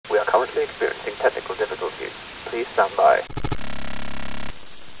currently experiencing technical difficulties. Please stand by.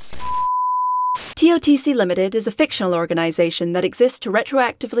 TOTC Limited is a fictional organization that exists to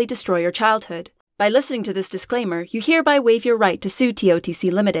retroactively destroy your childhood. By listening to this disclaimer, you hereby waive your right to sue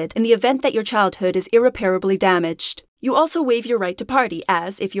TOTC Limited in the event that your childhood is irreparably damaged. You also waive your right to party,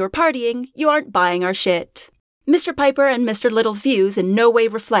 as if you're partying, you aren't buying our shit. Mr. Piper and Mr. Little's views in no way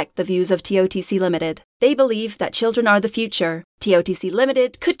reflect the views of TOTC Limited. They believe that children are the future. TOTC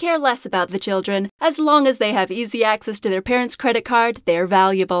Limited could care less about the children. As long as they have easy access to their parents' credit card, they're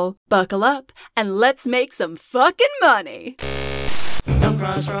valuable. Buckle up, and let's make some fucking money! Some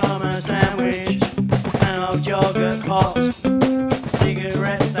crust from a sandwich, an old yogurt pot,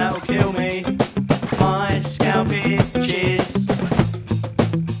 cigarettes that will kill me, my scalp itches.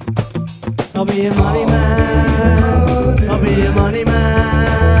 I'll be a money man, I'll be a money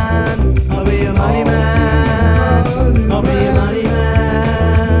man, I'll be a money man, I'll be a money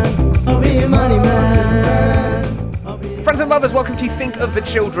man, I'll be a money man. Friends and lovers, welcome to Think of the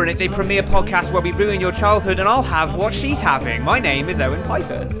Children. It's a premiere podcast where we ruin your childhood and I'll have what she's having. My name is Owen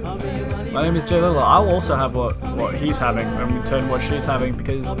Piper. My name is Jay Little. I'll also have what he's having and in turn what she's having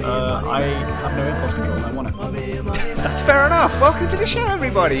because I have no impulse control and I want it. That's fair enough. Welcome to the show,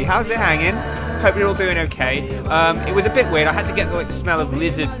 everybody. How's it hanging? Hope you're all doing okay. It was a bit weird. I had to get the smell of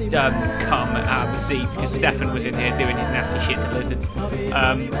lizard cum out of the seats because Stefan was in here doing his nasty shit to lizards.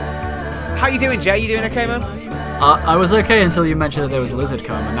 How you doing, Jay? You doing okay, man? I was okay until you mentioned that there was lizard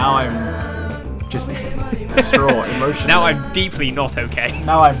cum, and now I'm just distraught emotionally. Now I'm deeply not okay.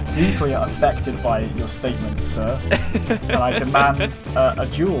 Now I'm deeply affected by your statement, sir. And I demand a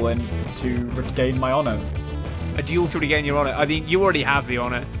duel to regain my honour. A duel to regain your honour? I mean, you already have the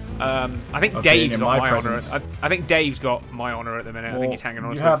honour. I think Dave's got my honour. I think Dave's got my honour at the minute. Well, I think he's hanging on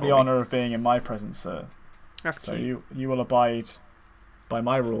to it. You have the honour of being in my presence, sir. That's so cute. you will abide by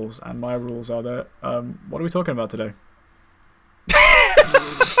my rules, and my rules are that. What are we talking about today?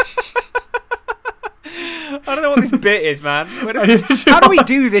 I don't know what this bit is, man. How do we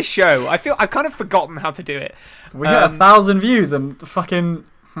do this show? I've kind of forgotten how to do it. We get 1,000 views and fucking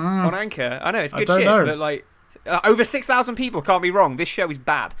on Anchor. I know it's good shit, know. But like over 6,000 people can't be wrong. This show is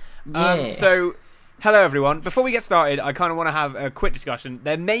bad. Yeah. So, hello everyone. Before we get started, I kind of want to have a quick discussion.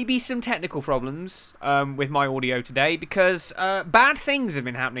 There may be some technical problems with my audio today because bad things have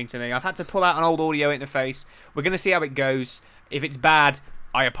been happening to me. I've had to pull out an old audio interface. We're going to see how it goes. If it's bad,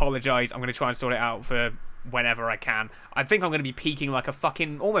 I apologise. I'm going to try and sort it out for whenever I can. I think I'm going to be peaking like a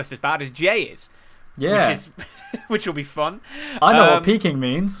fucking almost as bad as Jay is. Yeah. Which will be fun. I know what peaking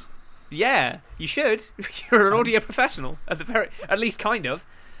means. Yeah, you should. You're an audio professional at least kind of.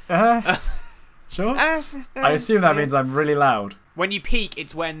 Sure. I assume that means I'm really loud. When you peak,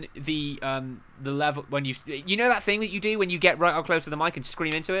 it's when the level when you know that thing that you do when you get right up close to the mic and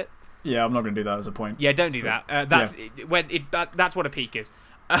scream into it. Yeah, I'm not going to do that as a point. Yeah, don't do that. That's that's what a peak is.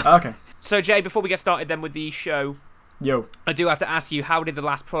 Okay. So Jay, before we get started then with the show, I do have to ask you, how did the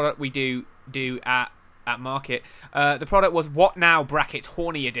last product we do at market? The product was What Now brackets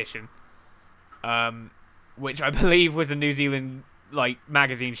Horny Edition, which I believe was a New Zealand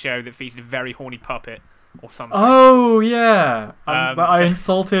magazine show that featured a very horny puppet or something. Oh yeah, I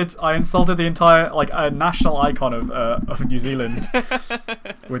insulted the entire a national icon of New Zealand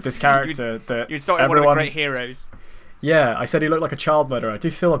with this character you insulted one of the great heroes. Yeah, I said he looked like a child murderer. I do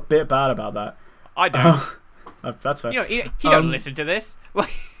feel a bit bad about that. I don't. That's fair. He don't listen to this.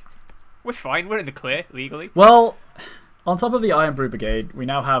 We're fine. We're in the clear legally. Well, on top of the Iron Brew Brigade, we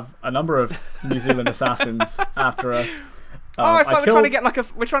now have a number of New Zealand assassins after us. It's like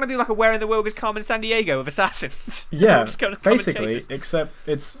we're trying to do a Where in the World is Carmen Sandiego of assassins. Yeah, basically, except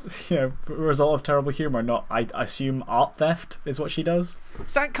it's a result of terrible humour, not I assume art theft is what she does.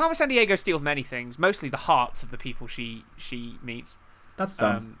 Carmen Sandiego steals many things, mostly the hearts of the people she meets. That's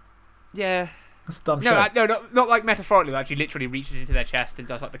dumb. Yeah. That's dumb shit. No, not like metaphorically. Like she literally reaches into their chest and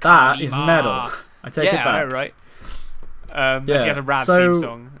does like the. That is metal. I take it back. Yeah, I know, right? She has a rad theme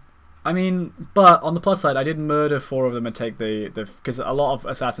song. I mean, but on the plus side, I did murder 4 of them and take the because a lot of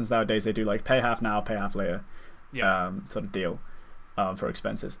assassins nowadays they do pay half now, pay half later, sort of deal, for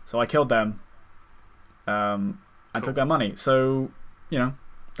expenses. So I killed them, and took their money. So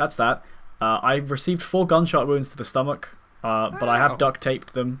that's that. I received 4 gunshot wounds to the stomach, but I have duct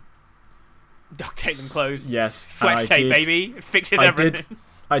taped them. Duct tape them closed. Yes, flex tape, baby. It fixes everything.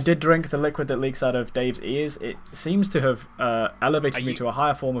 I did drink the liquid that leaks out of Dave's ears. It seems to have elevated me to a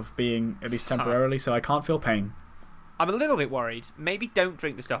higher form of being, at least temporarily, so I can't feel pain. I'm a little bit worried. Maybe don't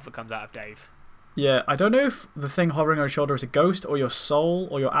drink the stuff that comes out of Dave. Yeah, I don't know if the thing hovering on your shoulder is a ghost or your soul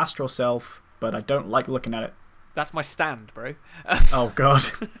or your astral self, but I don't like looking at it. That's my stand, bro. Oh, God.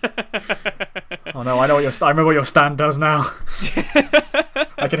 Oh no, I know what I remember what your stand does now.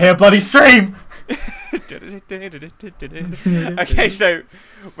 I can hear a bloody stream. Okay, so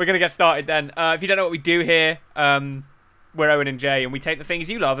we're gonna get started then. If you don't know what we do here, we're Owen and Jay, and we take the things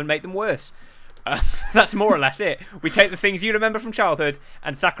you love and make them worse. That's more or less it. We take the things you remember from childhood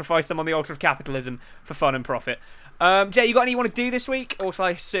and sacrifice them on the altar of capitalism for fun and profit. Jay, you got any you want to do this week, or shall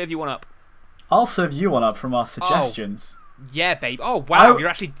I serve you one up? I'll serve you one up from our suggestions. Yeah, babe. Oh, wow. You're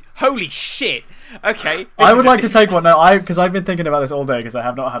actually... Holy shit. Okay. I would like to take one now, because I've been thinking about this all day, because I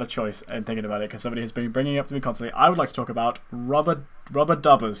have not had a choice in thinking about it, because somebody has been bringing it up to me constantly. I would like to talk about Rubber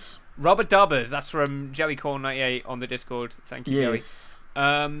Dubbers. Rubber Dubbers. That's from Jellycorn98 on the Discord. Thank you, yes.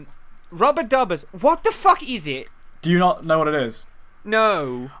 Jelly. Rubber Dubbers. What the fuck is it? Do you not know what it is?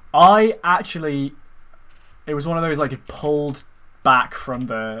 No. I actually... It was one of those, like, it pulled back from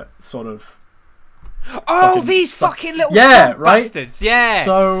the sort of... Oh, these fucking little right? bastards. Yeah.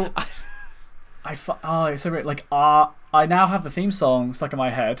 So... it's so great. Like, I now have the theme song stuck in my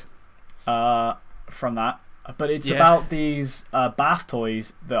head from that. But it's about these bath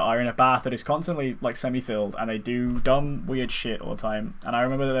toys that are in a bath that is constantly, like, semi-filled, and they do dumb, weird shit all the time. And I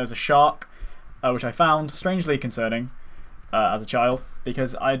remember that there was a shark, which I found strangely concerning as a child,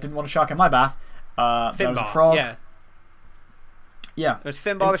 because I didn't want a shark in my bath. There was a frog. Yeah. There's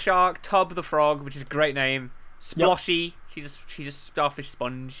Finbar the shark, Tub the frog, which is a great name. Sploshy, she's a starfish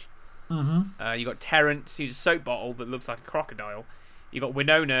sponge. You got Terrence, who's a soap bottle that looks like a crocodile. You got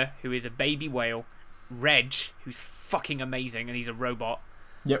Winona, who is a baby whale. Reg, who's fucking amazing, and he's a robot.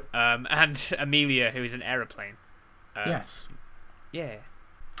 Yep. And Amelia, who is an aeroplane. Yes. Yeah.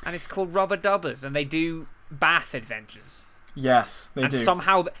 And it's called Rubber Dubbers, and they do bath adventures. Yes, they do.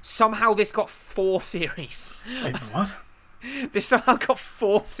 And somehow this got 4 series. Wait, what? This somehow got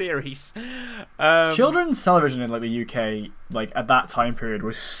 4 series. Children's television in, like, the UK, like, at that time period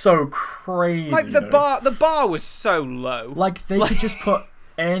was so crazy. Like, the bar was so low. Like, they could just put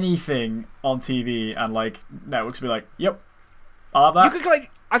anything on TV, and, like, networks would be like, "Yep, that." You could, like,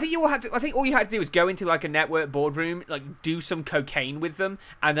 I think all you had to do was go into, like, a network boardroom, like, do some cocaine with them,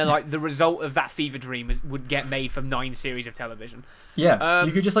 and then, like, the result of that fever dream would get made from 9 series of television. Yeah,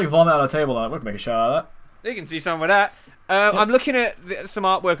 you could just, like, vomit on a table and, like, we can make a show out of that. You can see some of that. I'm looking at some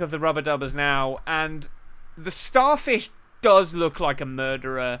artwork of the Rubber Dubbers now, and the starfish does look like a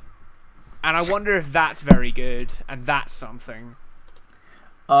murderer, and I wonder if that's very good, and that's something.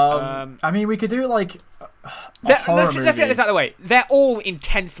 I mean, we could do, like, a horror movie. Let's get this out of the way. They're all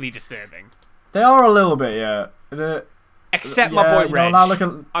intensely disturbing. They are a little bit, yeah. Except my boy Reg.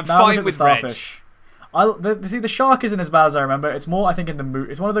 I'm fine with starfish. See, the shark isn't as bad as I remember. It's more, I think, in the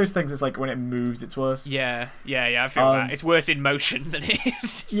it's one of those things. It's like when it moves, it's worse. Yeah. I feel that it's worse in motion than it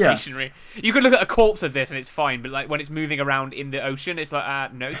is stationary. You could look at a corpse of this and it's fine, but like when it's moving around in the ocean, it's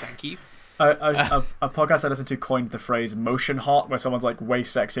like, no, thank you. A podcast I listened to coined the phrase "motion hot," where someone's like way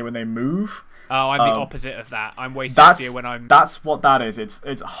sexier when they move. Oh, I'm the opposite of that. I'm way sexier when I'm. That's what that is. It's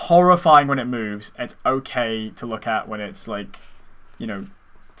horrifying when it moves. It's okay to look at when it's like,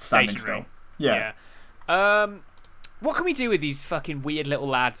 standing still. Yeah. What can we do with these fucking weird little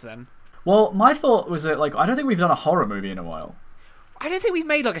lads then? Well, my thought was that, like, I don't think we've done a horror movie in a while. I don't think we've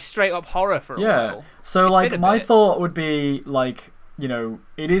made, like, a straight up horror for a while. Yeah. So, like, my thought would be, like,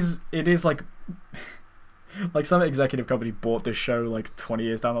 it is like like some executive company bought this show like 20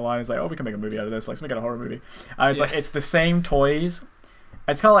 years down the line. It's like, oh, we can make a movie out of this. Let's make it a horror movie. And it's like, it's the same toys.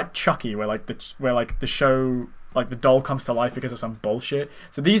 It's kind of like Chucky, where the show, like, the doll comes to life because of some bullshit.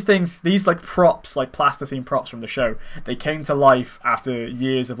 So these like props, like plasticine props from the show, they came to life after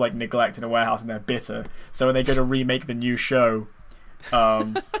years of, like, neglect in a warehouse, and they're bitter. So when they go to remake the new show,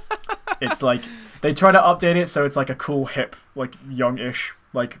 it's like they try to update it so it's like a cool, hip, like, youngish,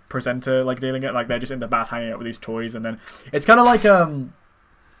 like, presenter, like, dealing it. Like, they're just in the bath hanging out with these toys, and then it's kind of like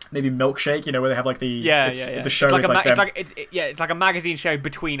maybe Milkshake, where they have, like, the show it's like a magazine show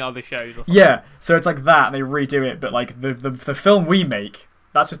between other shows or something. Yeah, so it's like that, and they redo it, but, like, the film we make,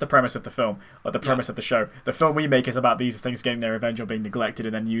 that's just the premise of the film, like the premise of the show. The film we make is about these things getting their revenge or being neglected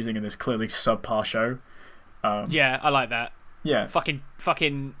and then using in this clearly subpar show. Yeah, I like that. Yeah.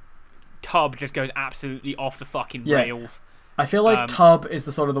 Fucking Tub just goes absolutely off the fucking rails. I feel like Tub is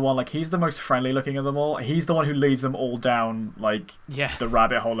the sort of the one, like, he's the most friendly looking of them all. He's the one who leads them all down, like, the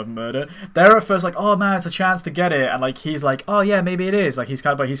rabbit hole of murder. They're at first like, oh man, it's a chance to get it, and, like, he's like, oh yeah, maybe it is. Like, he's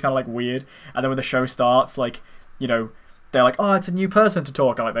kind of like weird. And then when the show starts, like, they're like, oh, it's a new person to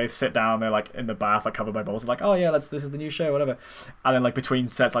talk. And, like, they sit down, they're, like, in the bath, like, covered by balls, and, like, oh yeah, this is the new show, whatever. And then, like,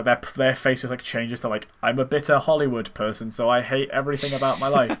 between sets, like, their faces, like, changes to, like, I'm a bitter Hollywood person, so I hate everything about my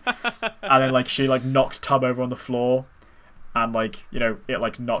life. And then, like, she, like, knocks Tub over on the floor. and like it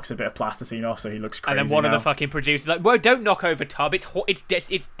like knocks a bit of plasticine off, so he looks crazy. And then one now. of the fucking producers like, "Whoa, don't knock over Tub. It's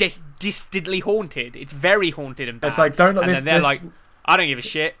distantly haunted. It's very haunted and bad." It's like don't. And then they're like, "I don't give a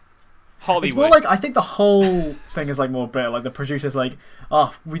shit." Hollywood. It's more like I think the whole thing is like more bitter. Like the producer's like,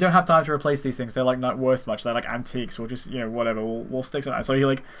 "Oh, we don't have time to replace these things. They're like not worth much. They're like antiques. We'll just whatever. We'll stick to that." So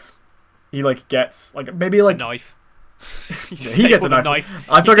he gets like maybe like a knife. he gets a knife.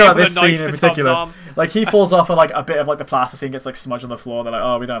 I'm talking about this scene in particular. Like he falls off and like a bit of like the plasticine gets like smudged on the floor. And they're like,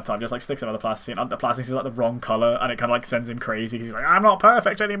 "Oh, we don't have time. Just like stick some of the plasticine." And the plasticine is like the wrong color, and it kind of like sends him crazy because he's like, "I'm not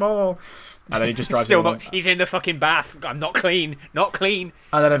perfect anymore." And then he just drives. Still not. He's in the fucking bath. I'm not clean. Not clean.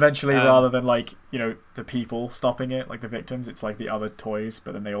 And then eventually, rather than like the people stopping it, like the victims, it's like the other toys.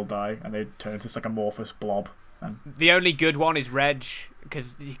 But then they all die, and they turn into this like amorphous blob. The only good one is Reg,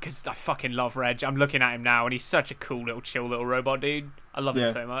 because I fucking love Reg. I'm looking at him now, and he's such a cool little chill little robot dude. I love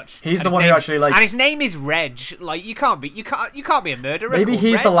him so much. He's the one who actually like, and his name is Reg. Like you can't be a murderer. Maybe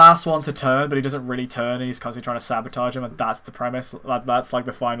he's Reg. the last one to turn, but he doesn't really turn. And he's constantly trying to sabotage him, and that's the premise. That's like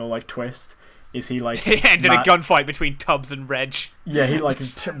the final like twist. Is he like it ends in a gunfight between Tubbs and Reg? Yeah, he like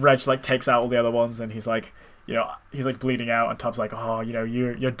Reg like takes out all the other ones, and he's like. He's like bleeding out, and Tubbs like, "Oh,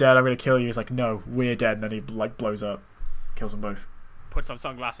 you're dead. I'm gonna kill you." He's like, "No, we're dead." And then he like blows up, kills them both. Puts on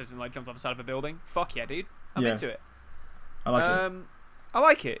sunglasses and like jumps off the side of a building. Fuck yeah, dude! I'm into it. I like it. I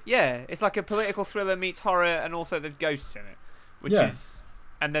like it. Yeah, it's like a political thriller meets horror, and also there's ghosts in it, which is,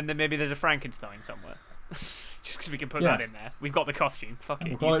 and then maybe there's a Frankenstein somewhere. Just because we can put that in there. We've got the costume. Fuck it.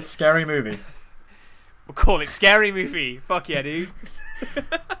 We'll call it Scary Movie. We'll call it Scary Movie. Fuck yeah, dude.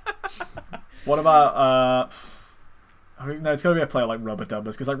 What about no, it's got to be a play like Rubber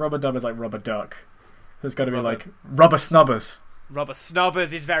Dubbers, because like Rubber Dubbers like Rubber Duck. So it's got to be like Rubber Snubbers. Rubber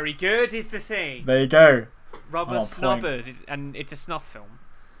Snubbers is very good, is the thing. There you go. Rubber Snubbers, and it's a snuff film.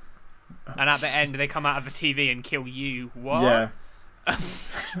 And at the end, they come out of the TV and kill you. What? Yeah.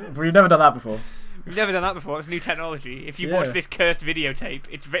 We've never done that before. We've never done that before. It's new technology. If you watch this cursed videotape,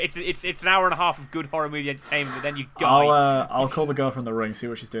 it's an hour and a half of good horror movie entertainment, but then you die. I'll call the girl from The Ring, see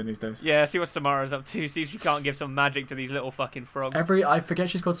what she's doing these days. Yeah, see what Samara's up to. See if she can't give some magic to these little fucking frogs. I forget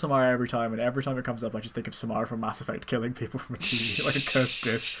she's called Samara every time, and every time it comes up, I just think of Samara from Mass Effect killing people from a TV, like a cursed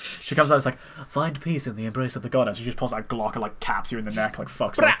disc. She comes out, it's like, "Find peace in the embrace of the goddess." She just pulls out a Glock and like caps you in the neck, like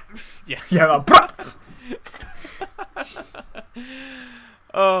fucks off. Yeah. Yeah, like,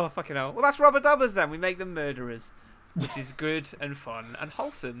 Oh, fucking hell. Well, that's Rubber Dubbers then. We make them murderers, which is good and fun and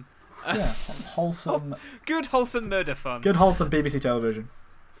wholesome. Yeah, wholesome. Good, wholesome murder fun. Good, wholesome BBC television.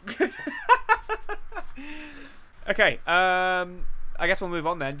 Okay, I guess we'll move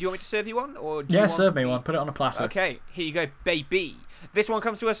on then. Do you want me to serve you one? Or do you want serve me one. Put it on a platter. Okay, here you go, baby. This one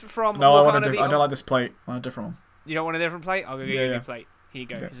comes to us from... No, I don't like this plate. I want a different one. You don't want a different plate? I'll go get you a new plate. Here you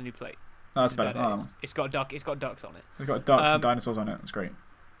go, here's a new plate. Oh, that's better. It's got ducks on it. It's got ducks and dinosaurs on it. It's great.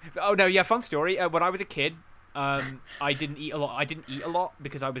 Oh no, yeah, fun story. When I was a kid, I didn't eat a lot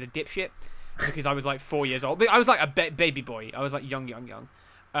because I was a dipshit. Because I was like 4 years old. I was like a baby boy. I was like young.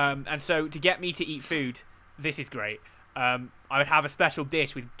 And so to get me to eat food, this is great. I would have a special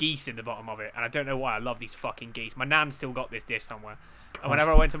dish with geese in the bottom of it, and I don't know why I love these fucking geese. My nan's still got this dish somewhere. And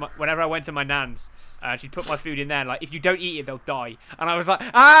whenever I went to my nan's, she'd put my food in there, and like, if you don't eat it, they'll die. And I was like,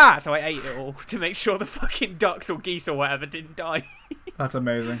 ah! So I ate it all to make sure the fucking ducks or geese or whatever didn't die. That's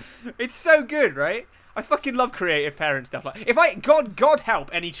amazing. It's so good, right? I fucking love creative parent stuff. Like, if God help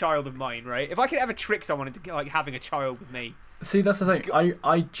any child of mine, right? If I could ever trick someone into like having a child with me. See, that's the thing.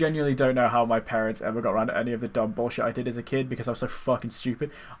 I genuinely don't know how my parents ever got around to any of the dumb bullshit I did as a kid because I was so fucking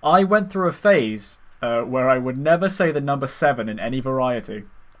stupid. I went through a phase where I would never say the number 7 in any variety.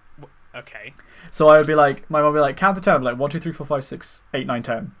 Okay. So I would be like, my mom would be like, count to 10. I'd be like, 1, 2, 3, 4, 5, 6, 8, 9,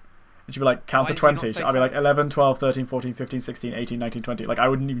 10. And she'd be like, count to 20. So I'd be like, 11, 12, 13, 14, 15, 16, 18, 19, 20. Like, I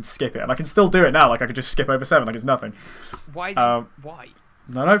wouldn't even skip it. And I can still do it now. Like, I could just skip over 7. Like, it's nothing. Why? Why?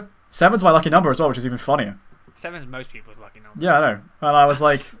 No. 7's my lucky number as well, which is even funnier. 7's most people's lucky number. Yeah, I know. And I was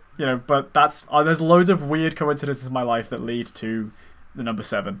like, but that's... there's loads of weird coincidences in my life that lead to the number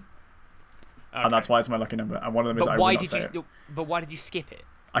 7. Okay. And that's why it's my lucky number. And one of them is I will not say it. But why did you skip it?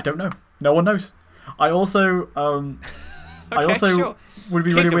 I don't know. No one knows. I also... would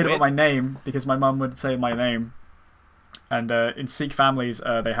be really weird about my name because my mum would say my name. And in Sikh families,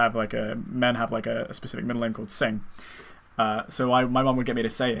 they have like men have like a specific middle name called Singh. So my mum would get me to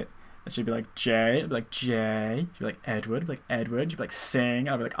say it. And she'd be like, Jay. I'd be like, Jay. She'd be like, Edward. I'd be like, Edward. She'd be like, sing.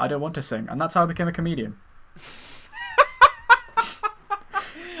 I'd be like, I don't want to sing. And that's how I became a comedian.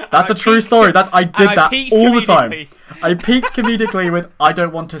 That's a true story. I did that all the time. I peaked comedically with I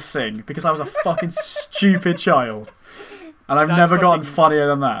don't want to sing because I was a fucking stupid child. And I've never gotten funnier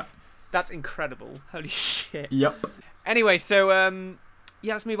than that. That's incredible. Holy shit. Yep. Anyway, so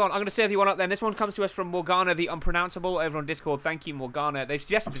yeah, let's move on. I'm going to serve you one up then. This one comes to us from Morgana the Unpronounceable over on Discord. Thank you, Morgana. They've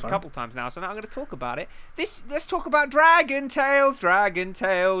suggested this a couple times now, so now I'm going to talk about it. Let's talk about Dragon Tales. Dragon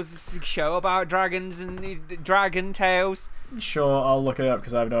Tales. This is a show about dragons and Dragon Tales. Sure, I'll look it up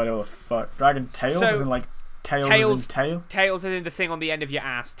because I have no idea what the fuck. Dragon Tales So, as in like tails as in tail? Tails is in the thing on the end of your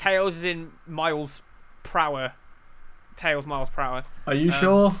ass. Tails is in Miles Prower. Tails Miles Prower. Are you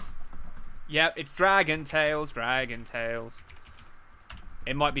sure? Yep, it's Dragon Tales. Dragon Tales.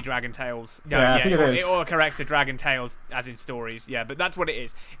 It might be Dragon Tales. No, Yeah, I think it is. It all corrects the Dragon Tales as in stories. Yeah, but that's what it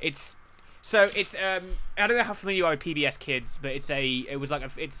is. It's I don't know how familiar you are with PBS Kids, but it's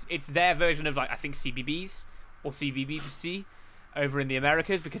their version of like I think CBBS or CBBC over in the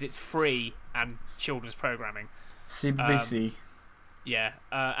Americas because it's free and children's programming. CBBC. Yeah,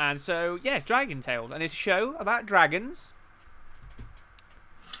 and so yeah, Dragon Tales, and it's a show about dragons.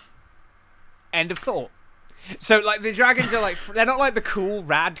 End of thought. So like the dragons are like they're not like the cool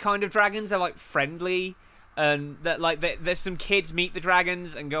rad kind of dragons. They're like friendly, and that like there's some kids meet the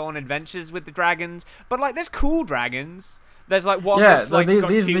dragons and go on adventures with the dragons. But like there's cool dragons. There's like one that's like got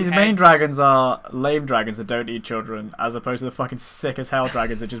these two main heads. dragons are lame dragons that don't eat children, as opposed to the fucking sick as hell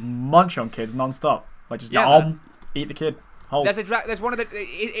dragons that just munch on kids non-stop. Like just eat the kid. Whole. There's one of the.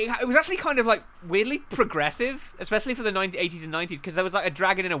 It was actually kind of like weirdly progressive, especially for the 80s and 90s, because there was like a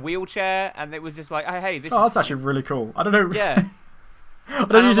dragon in a wheelchair, and it was just like, hey, this. Oh, that's actually really cool. I don't know. Yeah. I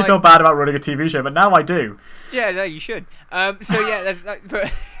don't usually feel bad about running a TV show, but now I do. Yeah, no, you should. So yeah, there's like, but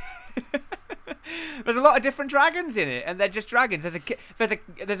there's a lot of different dragons in it, and they're just dragons.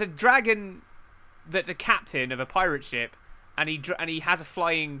 There's a dragon that's a captain of a pirate ship, and he has a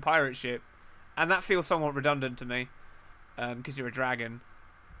flying pirate ship, and that feels somewhat redundant to me. Because you're a dragon.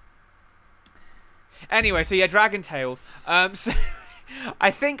 Anyway, so yeah, Dragon Tales. So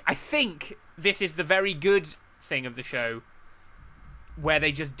I think this is the very good thing of the show, where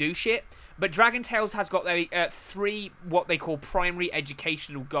they just do shit. But Dragon Tales has got their 3 what they call primary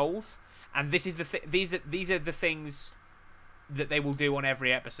educational goals, and this is these are the things that they will do on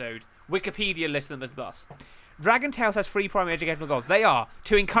every episode. Wikipedia lists them as thus: Dragon Tales has 3 primary educational goals. They are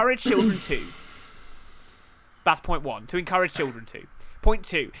to encourage children to. That's point 1, to encourage children to. Point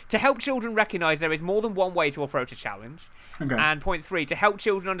 2, to help children recognise there is more than one way to approach a challenge. Okay. And point 3, to help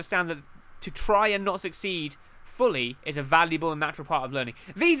children understand that to try and not succeed fully is a valuable and natural part of learning.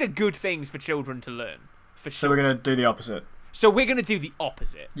 These are good things for children to learn. For sure. So we're going to do the opposite. So we're going to do the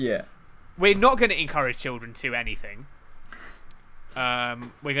opposite. Yeah. We're not going to encourage children to anything.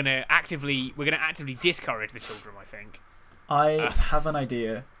 We're going to actively discourage the children, I think. I have an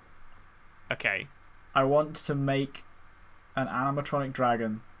idea. Okay. I want to make an animatronic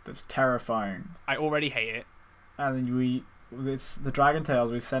dragon that's terrifying. I already hate it. And then it's the Dragon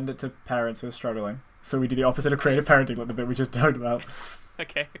Tales, we send it to parents who are struggling. So we do the opposite of creative parenting, like the bit we just talked about.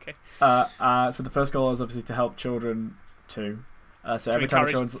 Okay. So the first goal is obviously to help children too. So every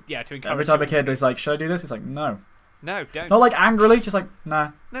time a kid is like, should I do this? It's like, no. No, don't. Not like angrily, just like,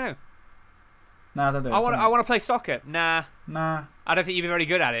 nah. No. Nah, don't do it. I want to play soccer. Nah. I don't think you'd be very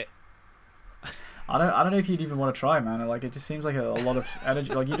good at it. I don't know if you'd even want to try, man. Like, it just seems like a lot of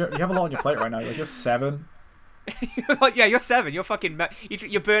energy. Like, you have a lot on your plate right now. Like, you're 7. Yeah, you're 7. You're fucking.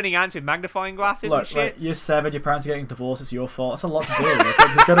 You're burning ants with magnifying glasses and shit. Like, you're 7. Your parents are getting divorced. It's your fault. That's a lot to do. Like,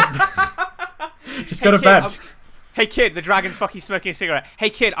 just go to bed. Hey kid, the dragon's fucking smoking a cigarette. Hey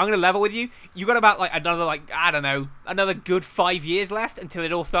kid, I'm gonna level with you. You got about like another good 5 years left until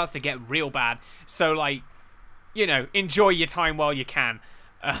it all starts to get real bad. So like, enjoy your time while you can.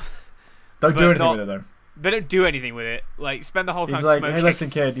 Don't do anything with it though. But don't do anything with it. Like, spend the whole time smoking. He's like, hey, listen,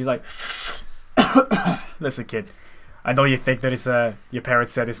 kid. He's like, listen, kid. I know you think that it's your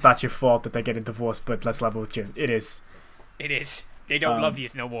parents said it's not your fault that they're getting divorced, but let's level with you. It is. It is. They don't love you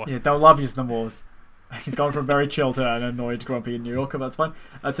no more. Yeah, don't love you no more. He's gone from very chill to an annoyed, grumpy New Yorker. That's fine.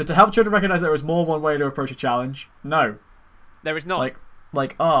 So to help children recognize there is more one way to approach a challenge. No, there is not.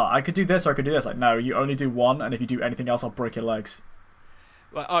 I could do this or I could do this. Like, no, you only do one, and if you do anything else, I'll break your legs.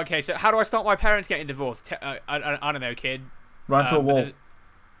 Well, okay, so how do I stop my parents getting divorced? I don't know, kid. Run into a wall.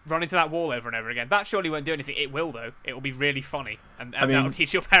 Run into that wall over and over again. That surely won't do anything. It will, though. It will be really funny. And that'll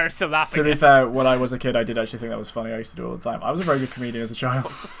teach your parents to laugh again. To be fair, when I was a kid, I did actually think that was funny. I used to do it all the time. I was a very good comedian as a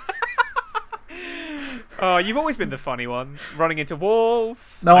child. Oh, you've always been the funny one. Running into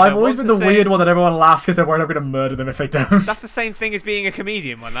walls. No, I've always been the weird one that everyone laughs because they're worried I'm going to murder them if they don't. That's the same thing as being a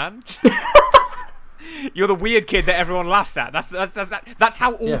comedian, my man. You're the weird kid that everyone laughs at. That's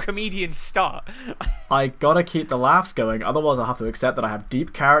how all comedians start. I gotta keep the laughs going, otherwise I'll have to accept that I have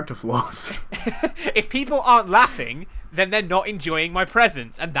deep character flaws. If people aren't laughing, then they're not enjoying my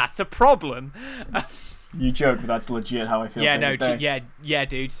presence, and that's a problem. You joke, but that's legit how I feel. Yeah, day no, to day. yeah,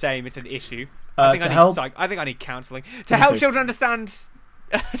 dude, same. It's an issue. To I help- think I need counselling to help too. children understand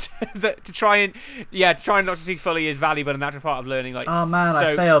that to try and not to see fully is valuable and natural part of learning. Like, Oh man, so,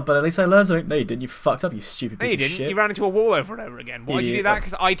 I failed, but at least I learned something. No, you didn't. You fucked up. You stupid No, piece you of didn't. shit. You ran into a wall over and over again. Why'd you do Idiot. that?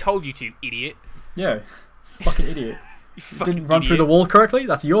 Because I told you to, idiot. Yeah, fucking idiot. You fucking Didn't run through the idiot. wall correctly.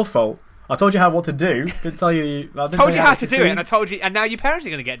 That's your fault. I told you what to do. Didn't tell you. I didn't Told tell you how to succeed. do it, and I told you, and now your parents are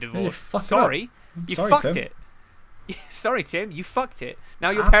going to get you divorced. fucked it Sorry, up. you Sorry, fucked Tim. it. Sorry, Tim, you fucked it.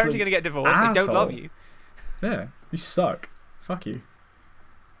 Now your parents are Absolute going to get divorced. They don't love asshole. you. Yeah, you suck. Fuck you.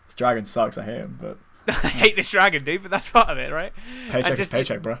 This dragon sucks. I hate him, but I hate this dragon, dude, but that's part of it, right? paycheck just- is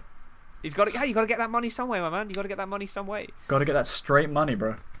paycheck, bro. He's got to. Yeah, you got to get that money some way, my man. You got to get that money some way. Got to get that straight money,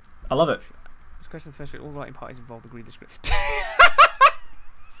 bro. I love it. This question first. All writing parties involved agreed the script.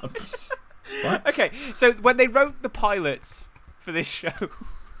 What? Okay, so when they wrote the pilots for this show,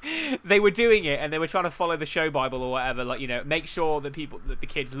 they were doing it and they were trying to follow the show Bible or whatever, like, you know, make sure that the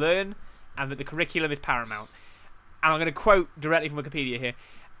kids learn and that the curriculum is paramount. And I'm going to quote directly from Wikipedia here.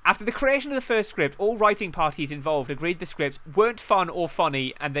 After the creation of the first script, all writing parties involved agreed the scripts weren't fun or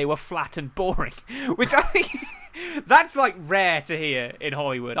funny and they were flat and boring. Which I think that's like rare to hear in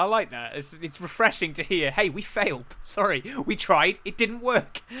Hollywood. I like that. It's refreshing to hear, hey, we failed. Sorry, we tried. It didn't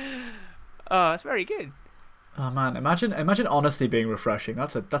work. That's very good. Oh man, imagine honesty being refreshing.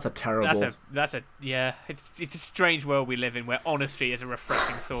 That's a terrible. Yeah. It's a strange world we live in where honesty is a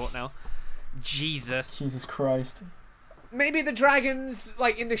refreshing thought now. Jesus. Jesus Christ. Maybe the dragons,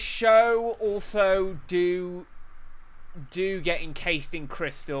 like in the show, also do get encased in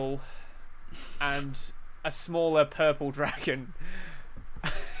crystal, and a smaller purple dragon,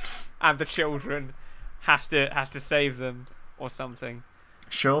 and the children has to save them or something.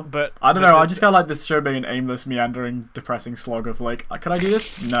 Sure, But I don't know. I just kind of like this show being an aimless, meandering, depressing slog of like, can I do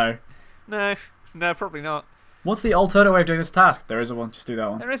this? No. No, probably not. What's the alternate way of doing this task? There isn't one. Just do that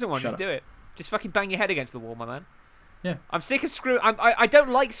one. There isn't one. Shut Just up. do it. Just fucking bang your head against the wall, my man. Yeah. I'm sick of I don't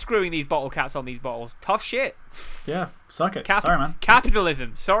like screwing these bottle caps on these bottles. Tough shit. Yeah, suck it. Sorry, man.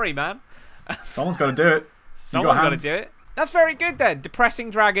 Capitalism. Sorry, man. Someone's got to do it. Someone's got to do it. That's very good then. Depressing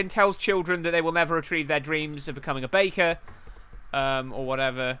dragon tells children that they will never achieve their dreams of becoming a baker, or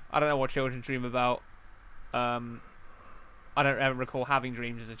whatever. I don't know what children dream about. I don't ever recall having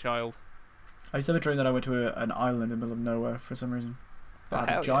dreams as a child. I used to have a dream that I went to an island in the middle of nowhere for some reason. The That had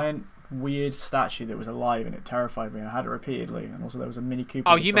hell, a giant, weird statue that was alive, and it terrified me, and I had it repeatedly. And also, there was a Mini Cooper.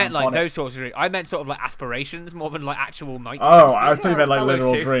 Oh, with a you meant brown like bonnet. those sorts of dreams. I meant sort of like aspirations more than like actual nightmares. Oh, I thought you meant like that works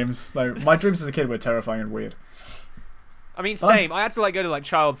literal too. dreams. No, my dreams as a kid were terrifying and weird. I mean, But I'm- same. I had to like go to like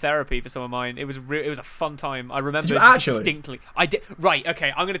child therapy for some of mine. It was it was a fun time. I remember you actually? distinctly. I did. Right.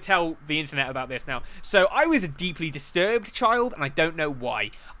 Okay. I'm going to tell the internet about this now. So I was a deeply disturbed child, and I don't know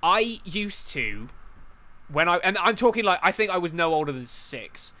why. I used to, and I'm talking like I think I was no older than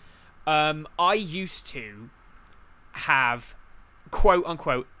 6. I used to have, quote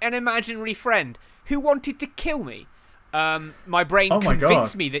unquote, an imaginary friend who wanted to kill me. My brain Oh my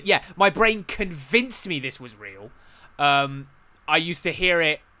convinced God. me that my brain convinced me this was real. I used to hear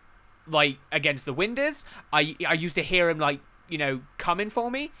it like against the windows. I used to hear him like, you know, coming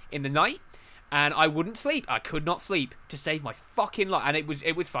for me in the night, and I wouldn't sleep. I could not sleep to save my fucking life, and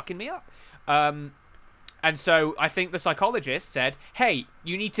it was fucking me up. And so I think the psychologist said, "Hey,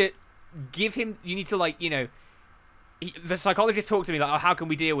 you need to give him. You need to like, you know." The psychologist talked to me like, "Oh, how can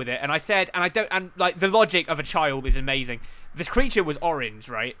we deal with it?" And I said, and like the logic of a child is amazing. This creature was orange,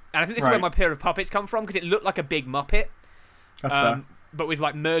 right? And I think this is where Right. my pair of puppets come from, because it looked like a big Muppet, That's fair. but with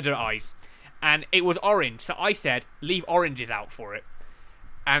like murder eyes, and it was orange. So I said, "Leave oranges out for it."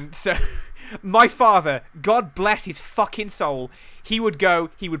 And so my father, God bless his fucking soul, he would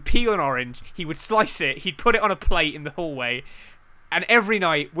peel an orange, he would slice it, he'd put it on a plate in the hallway. And every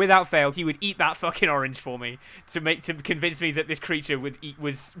night, without fail, he would eat that fucking orange for me to convince me that this creature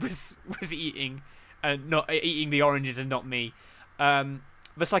was eating, not eating the oranges and not me.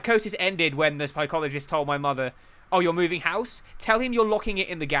 The psychosis ended when the psychologist told my mother, "Oh, you're moving house? Tell him you're locking it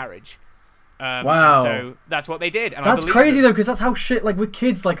in the garage." Wow. So that's what they did. And That's I believed crazy them. though, because that's how shit. Like with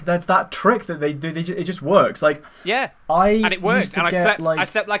kids, like that's that trick that they do. It just works. Like Yeah, I and it worked. used to And I get, slept. Like, I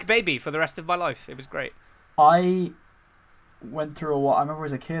slept like a baby for the rest of my life. It was great. I went through a lot. I remember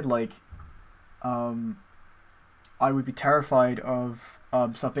as a kid, like, I would be terrified of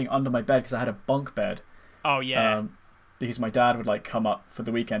stuff being under my bed because I had a bunk bed. Oh yeah. Because my dad would like come up for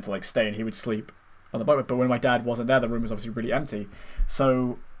the weekend to like stay, and he would sleep on the bunk bed. But when my dad wasn't there, the room was obviously really empty.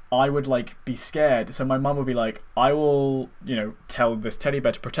 So I would like be scared. So my mum would be like, "I will, you know, tell this teddy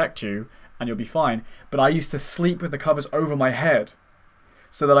bear to protect you, and you'll be fine." But I used to sleep with the covers over my head.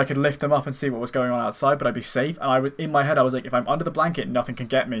 so that I could lift them up and see what was going on outside, but I'd be safe. And I was in my head, I was like, if I'm under the blanket, nothing can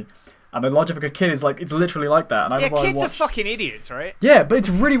get me. And the logic of a kid is like, it's literally like that. And I Yeah, kids watched... are fucking idiots, right? Yeah, but it's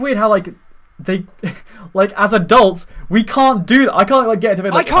really weird how like they, like as adults, we can't do that. I can't like get into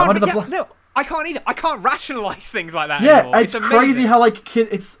bed. Like, I can't. I'm under the Yeah, blanket. no, I can't either. I can't rationalize things like that Yeah, anymore. it's amazing. crazy how like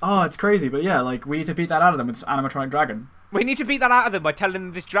it's crazy, but yeah, like we need to beat that out of them with this animatronic dragon. We need to beat that out of them by telling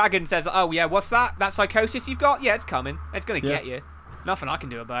them this dragon says, "Oh yeah, what's that? That psychosis you've got? Yeah, it's coming. It's gonna get you. Nothing I can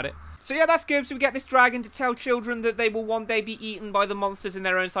do about it." So yeah, that's good. So we get this dragon to tell children that they will one day be eaten by the monsters in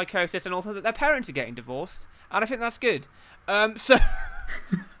their own psychosis, and also that their parents are getting divorced. And I think that's good. So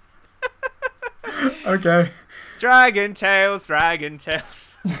Okay. Dragon Tales, Dragon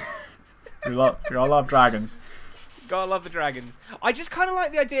Tales. We all love dragons. Gotta love the dragons. I just kind of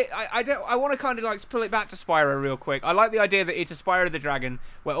like the idea. I want to kind of like pull it back to Spyro real quick. I like the idea that it's a Spyro the Dragon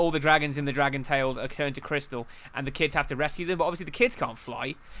where all the dragons in the Dragon Tales are turned to crystal and the kids have to rescue them. But obviously the kids can't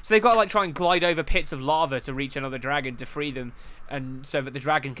fly, so they've got to like try and glide over pits of lava to reach another dragon to free them, and so that the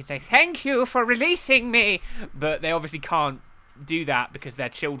dragon can say thank you for releasing me. But they obviously can't do that because they're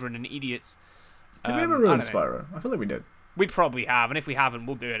children and idiots. Did we ever I ruin don't know. Spyro? I feel like we did. We probably have, and if we haven't,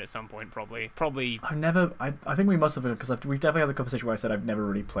 we'll do it at some point. Probably. I've never. I think we must have, because we've definitely had the conversation where I said I've never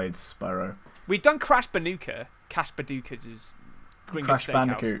really played Spyro. We've done Crash Banooka. Cash Banooka's Gringo Crash Steakhouse.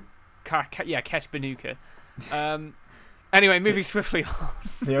 Bandicoot. Yeah, Cash Banooka. Anyway, moving swiftly on.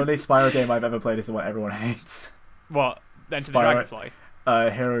 The only Spyro game I've ever played is the one everyone hates. What? Enter the Spyro. Dragonfly.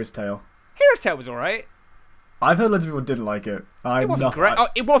 Hero's Tale. Hero's Tale was alright. I've heard loads of people didn't like it. It wasn't great. Oh,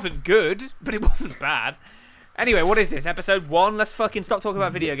 it wasn't good, but it wasn't bad. Anyway, what is this? Episode 1? Let's fucking stop talking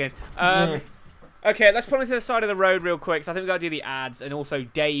about video games. Okay, let's pull into the side of the road real quick, so I think we've got to do the ads, and also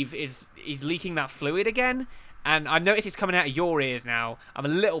Dave is leaking that fluid again, and I've noticed it's coming out of your ears now. I'm a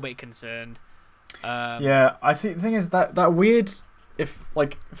little bit concerned. Yeah, I see. The thing is that weird, if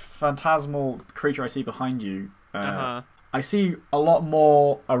like phantasmal creature I see behind you, I see a lot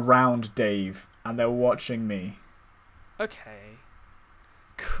more around Dave, and they're watching me. Okay.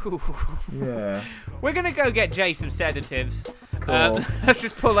 Cool. Yeah. We're going to go get Jay some sedatives. Cool. Let's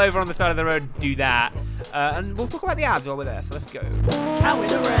just pull over on the side of the road and do that. And we'll talk about the ads while we're there, so let's go.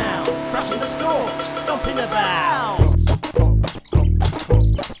 Cowing around, crushing the stalks, stomping about,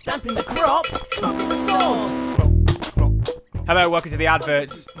 stamping the crop, dropping the salt. Hello, welcome to the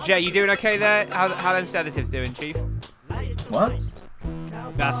adverts. Jay, you doing okay there? How them sedatives doing, Chief? What?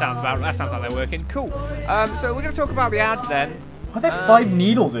 That sounds like they're working. Cool. So we're going to talk about the ads then. Are there 5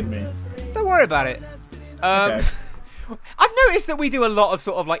 needles in me? Don't worry about it. Okay. I've noticed that we do a lot of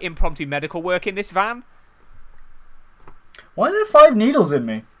sort of like impromptu medical work in this van. Why are there 5 needles in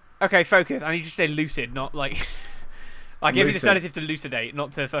me? Okay, focus. I need you to say lucid, not like... I give you the Lucid. sedative to elucidate,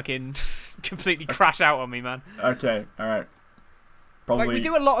 not to fucking completely crash out on me, man. Okay, alright. Probably. Like we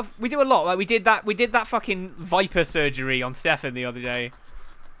do a lot. Like we did that fucking Viper surgery on Stefan the other day.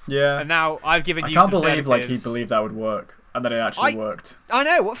 Yeah. And now I've given you I can't some believe like he sedatives. believed that would work, and then it actually worked. I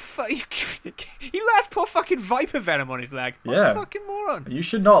know, what he let us pour fucking Viper venom on his leg. What Yeah. a fucking moron. You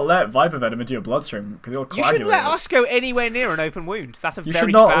should not let Viper venom into your bloodstream because it'll You coagulate. shouldn't let it. us go anywhere near an open wound. That's a You very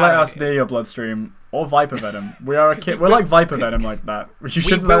should not bad let us idea. near your bloodstream or Viper venom. We are a kid. We're will- like Viper 'cause venom like that. You We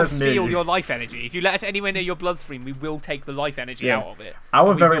shouldn't let will us near steal you. your life energy. If you let us anywhere near your bloodstream, we will take the life energy Yeah. out of it.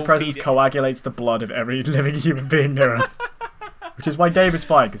 Our And we very will presence feed it. coagulates the blood of every living human being near us. Which is why Dave is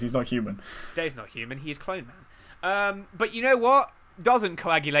fine, because he's not human. Dave's not human. He is Clone Man. But you know what doesn't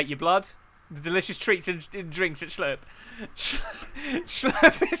coagulate your blood? The delicious treats and drinks at Slurp.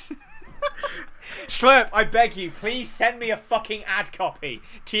 Slurp is... Slurp, I beg you, please send me a fucking ad copy.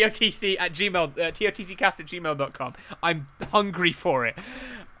 TOTC at Gmail, TOTCcast@gmail.com. I'm hungry for it.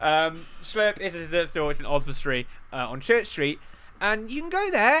 Slurp is a dessert store. It's in Oswestry on Church Street. And you can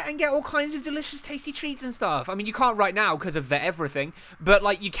go there and get all kinds of delicious, tasty treats and stuff. I mean, you can't right now because of the everything, but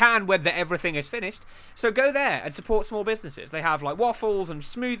like you can when the everything is finished. So go there and support small businesses. They have like waffles and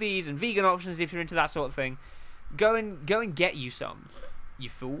smoothies and vegan options if you're into that sort of thing. Go and get you some, you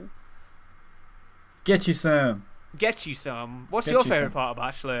fool. Get you some. Get you some. What's Get your you favourite some. part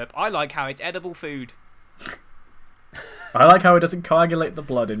about Slurp? I like how it's edible food. I like how it doesn't coagulate the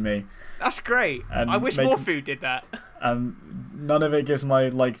blood in me. That's great. And I wish make- more food did that. And none of it gives my,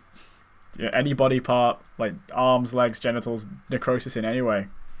 like, any body part, like arms, legs, genitals, necrosis in any way.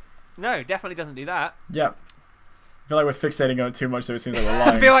 No, definitely doesn't do that. Yeah. I feel like we're fixating on it too much, so it seems like we're I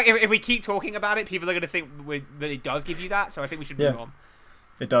lying. feel like if we keep talking about it, people are going to think that it does give you that, so I think we should move on.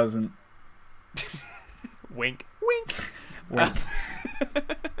 It doesn't. Wink. Wink. Wink.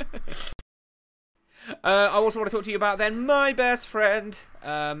 I also want to talk to you about then my best friend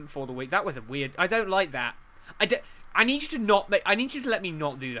for the week. That was a weird... I don't like that. I need you to not make. I need you to let me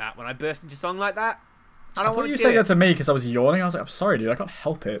not do that when I burst into song like that. I I don't thought want you were to do saying it. that to me because I was yawning. I was like, I'm sorry, dude. I can't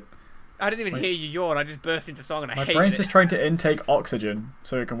help it. I didn't even hear you yawn. I just burst into song and I My hated brain's it. just trying to intake oxygen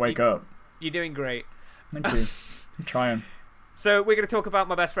so it can wake up. You're doing great. Thank you. I'm trying. So we're going to talk about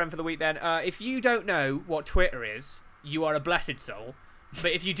my best friend for the week then. If you don't know what Twitter is, you are a blessed soul.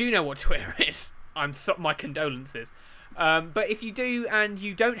 But if you do know what Twitter is, my condolences. But if you do and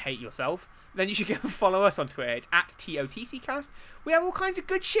you don't hate yourself, then you should go and follow us on Twitter. It's at TOTCcast. We have all kinds of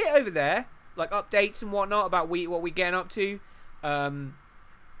good shit over there, like updates and whatnot about what we're getting up to, and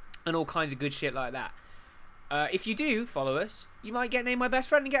all kinds of good shit like that. If you do follow us, you might get named my best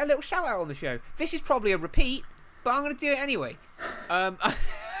friend and get a little shout out on the show. This is probably a repeat, but I'm going to do it anyway. I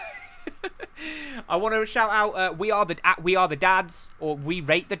want to shout out we are the dads, or we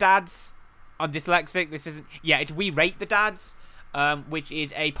rate the dads. I'm dyslexic. This isn't. Yeah, it's we rate the dads, which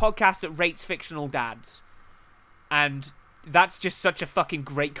is a podcast that rates fictional dads, and that's just such a fucking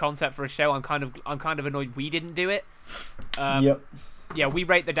great concept for a show. I'm kind of annoyed we didn't do it. Yep. Yeah, we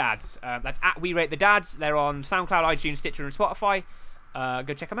rate the dads. That's at we rate the dads. They're on SoundCloud, iTunes, Stitcher, and Spotify.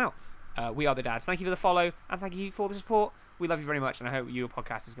 Go check them out. We are the dads. Thank you for the follow and thank you for the support. We love you very much, and I hope your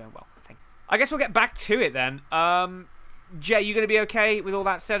podcast is going well. Thank you. I guess we'll get back to it then. Jay, you gonna be okay with all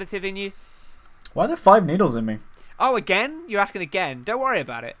that sedative in you? Why are there 5 needles in me? Oh, again? You're asking again. Don't worry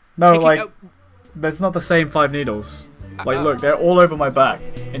about it. No, Hey, that's not the same 5 needles. Like, look, they're all over my back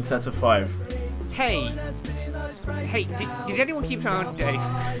in sets of 5. Hey, did anyone keep an eye on Dave?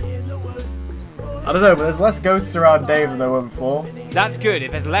 I don't know, but there's less ghosts around Dave than there were before. That's good.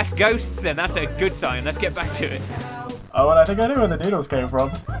 If there's less ghosts, then that's a good sign. Let's get back to it. Oh, and I think I know where the needles came from.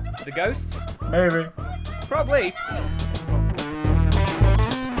 The ghosts? Maybe. Probably.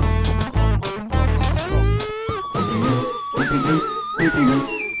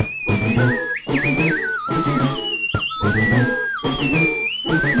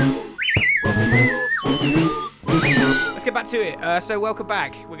 Let's get back to it. So welcome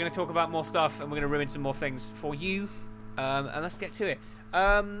back. We're going to talk about more stuff and we're going to ruin some more things for you. And let's get to it.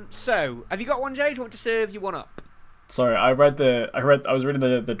 So, have you got one, Jay? Do you want to serve you one up? Sorry, I was reading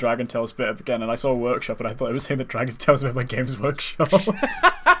the Dragon Tales bit again, and I saw a workshop, and I thought it was saying that Dragon Tales made by Games Workshop.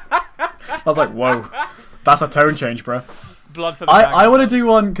 I was like, whoa, that's a tone change, bro. Blood for the I want to do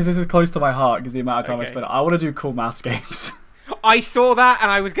one because this is close to my heart because the amount of time I Okay. spent. I want to do cool maths games. I saw that and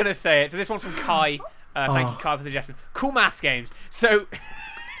I was going to say it. So this one's from Kai. Thank Oh. you, Kai, for the suggestion. Cool maths games. So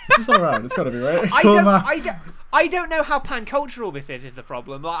This is all around. It's got to be right. Cool I don't know how pan-cultural this is the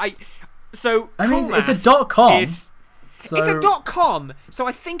problem. Like, I mean, cool it's a maths .com. is- So, It's a .com, so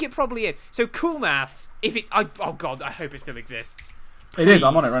I think it probably is. So cool maths, if it, oh god, I hope it still exists. It is.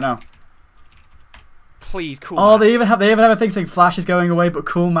 I'm on it right now. Please, cool. Oh, maths. they even have a thing saying Flash is going away, but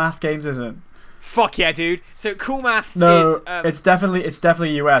cool math games isn't. Fuck yeah, dude. So cool maths No, is. it's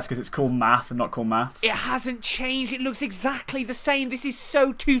definitely US because it's cool math and not cool maths. It hasn't changed. It looks exactly the same. This is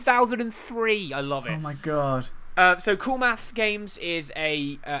so 2003. I love it. Oh my god. So cool math games is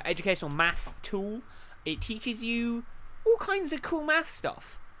a educational math tool. It teaches you all kinds of cool math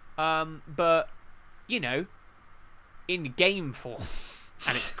stuff, but you know, in game form,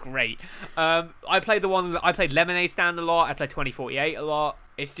 and it's great. I played Lemonade Stand a lot. I played 2048 a lot.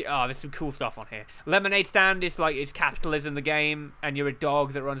 There's some cool stuff on here. Lemonade Stand is like, it's capitalism, the game, and you're a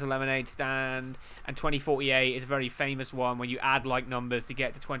dog that runs a lemonade stand. And 2048 is a very famous one where you add like numbers to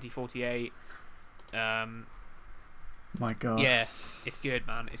get to 2048. My god. Yeah, it's good,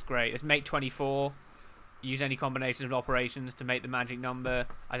 man. It's great. Let's make 24. Use any combination of operations to make the magic number.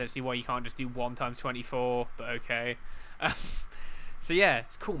 I don't see why you can't just do 1 times 24, but okay. So yeah,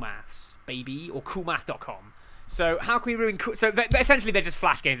 it's cool maths, baby, or coolmath.com. So how can we ruin? Essentially, they're just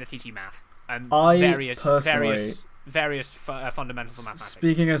flash games that teach you math and various fundamentals of mathematics.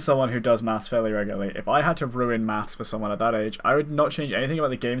 Speaking as someone who does maths fairly regularly, if I had to ruin maths for someone at that age, I would not change anything about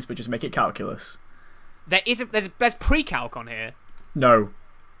the games, but just make it calculus. There's pre-calc on here. No,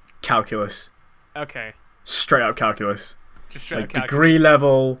 calculus. Okay, Straight up calculus. just straight Like up calculus. degree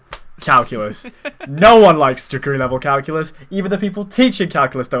level calculus. No one likes degree level calculus. Even the people teaching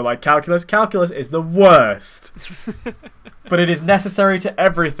calculus don't like calculus. Calculus is the worst. But it is necessary to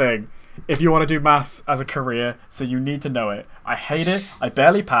everything if you want to do maths as a career, so you need to know it. I hate it, I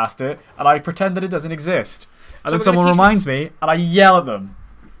barely passed it, and I pretend that it doesn't exist. And So then we're someone gonna teach reminds me, and I yell at them.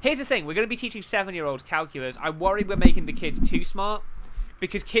 Here's the thing: we're going to be teaching 7-year-olds calculus. I worry we're making the kids too smart,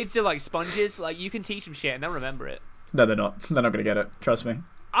 because kids are like sponges. Like, you can teach them shit and they'll remember it. No, they're not. They're not going to get it. Trust me.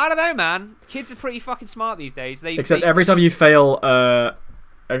 I don't know, man. Kids are pretty fucking smart these days. Except every time you fail a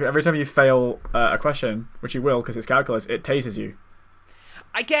question, which you will because it's calculus, it tases you.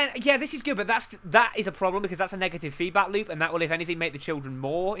 Again, yeah, this is good, but that is a problem because that's a negative feedback loop, and that will, if anything, make the children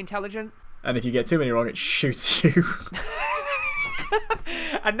more intelligent. And if you get too many wrong, it shoots you.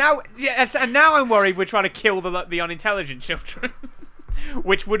 And now I'm worried we're trying to kill the unintelligent children,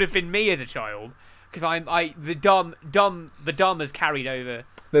 which would have been me as a child, because the dumb has carried over.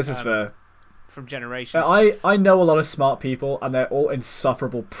 This is fair. From generations. I know a lot of smart people, and they're all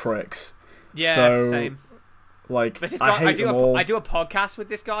insufferable pricks. Yeah, so, same. Like, This I hate them all. I do a podcast with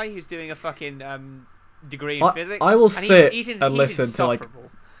this guy who's doing a fucking degree in physics. I will sit he's and listen to like.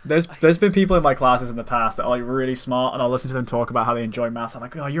 There's been people in my classes in the past that are like really smart, and I'll listen to them talk about how they enjoy maths. I'm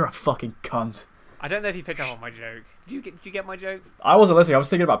like, oh, you're a fucking cunt. I don't know if you picked up on my joke. Did you get my joke? I wasn't listening. I was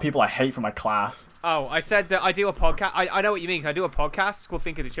thinking about people I hate from my class. Oh, I said that I do a podcast. I know what you mean, because I do a podcast. It's called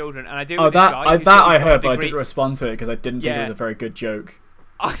Think of the Children, and I do. Oh, with this guy I heard, but I didn't respond to it because I didn't think it was a very good joke.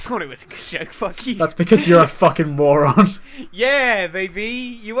 I thought it was a good joke. Fuck you. That's because you're a fucking moron. Yeah, baby.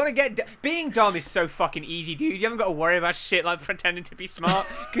 You want to get... Being dumb is so fucking easy, dude. You haven't got to worry about shit like pretending to be smart,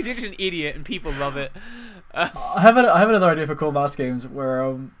 because you're just an idiot and people love it. I have another idea for cool maths games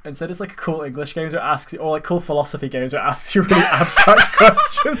where instead it's like cool English games where asks, or like cool philosophy games where asks you really abstract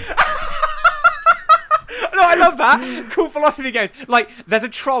questions. No, I love that. Cool philosophy games. Like, there's a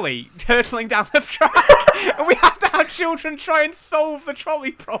trolley hurtling down the track, and we have to have children try and solve the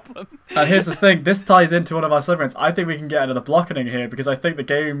trolley problem. And here's the thing, this ties into one of our segments. I think we can get another blocking here because I think the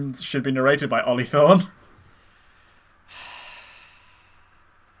game should be narrated by Ollie Thorne.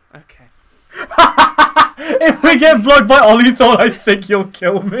 Okay. If we get blocked by Ollie Thorne, I think you'll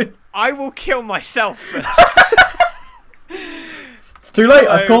kill me. I will kill myself first. It's too late.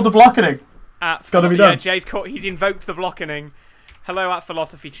 I've called the blocking. It's got to be done. Yeah, Jay's caught. He's invoked the blocking. Hello at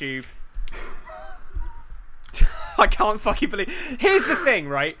Philosophy Tube. I can't fucking believe. Here's the thing,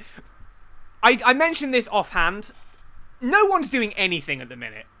 right? I mentioned this offhand. No one's doing anything at the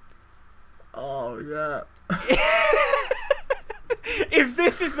minute. Oh yeah. If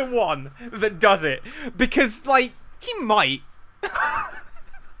this is the one that does it, because like he might,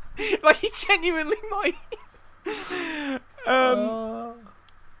 like he genuinely might.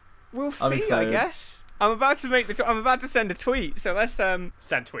 We'll see, I guess. I'm about to I'm about to send a tweet, so let's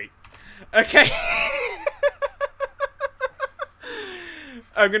send tweet. Okay.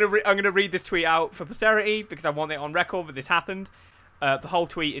 I'm gonna read this tweet out for posterity because I want it on record that this happened. The whole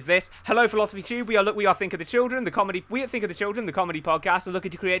tweet is this: Hello, Philosophy Tube. We are Think of the Children, the comedy. We at Think of the Children, the comedy podcast, are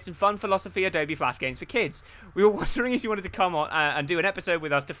looking to create some fun philosophy Adobe Flash games for kids. We were wondering if you wanted to come on and do an episode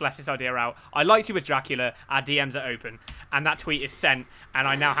with us to flesh this idea out. I liked you as Dracula. Our DMs are open, and that tweet is sent. And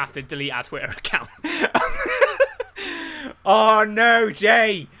I now have to delete our Twitter account. Oh no,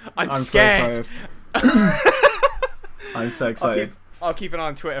 Jay! I'm scared. So excited. I'm so excited. I'll keep an eye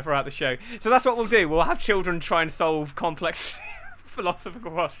on Twitter throughout the show. So that's what we'll do. We'll have children try and solve complex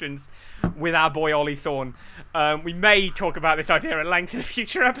philosophical questions with our boy Ollie Thorne. We may talk about this idea at length in a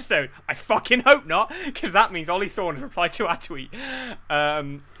future episode. I fucking hope not, because that means Ollie Thorne has replied to our tweet.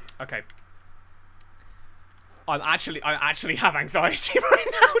 Okay. I actually have anxiety right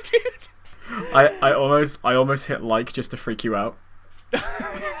now, dude. I almost hit like just to freak you out.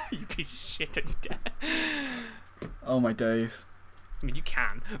 You piece of shit, don't you dare. Oh my days. I mean, you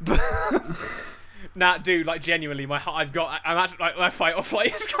can, but nah, dude, like genuinely, I'm actually like my fight or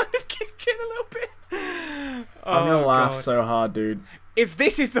flight has kind of kicked in a little bit. I'm gonna laugh so hard, dude. If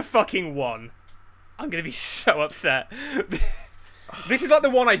this is the fucking one, I'm gonna be so upset. This is like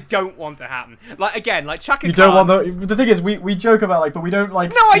the one I don't want to happen. Like again, like Chaka Khan. You don't want the thing is, we joke about like, but we don't like.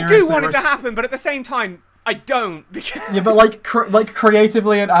 No, I do want it to happen, but at the same time, I don't. Because yeah, but like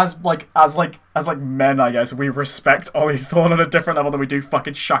creatively and as men, I guess we respect Ollie Thorne on a different level than we do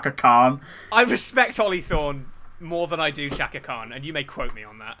fucking Chaka Khan. I respect Ollie Thorne more than I do Chaka Khan, and you may quote me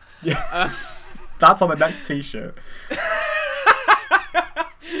on that. Yeah, that's on the next T-shirt.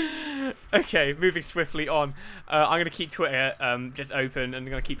 Okay, moving swiftly on. I'm going to keep Twitter just open and I'm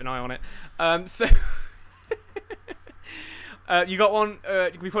going to keep an eye on it. So, you got one?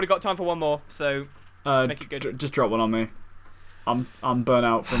 We've probably got time for one more, so make it good. Just drop one on me. I'm burnt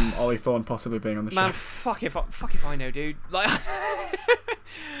out from Ollie Thorne possibly being on the show. Man, fuck if I know, dude. Like,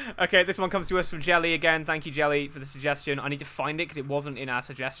 okay, this one comes to us from Jelly again. Thank you, Jelly, for the suggestion. I need to find it because it wasn't in our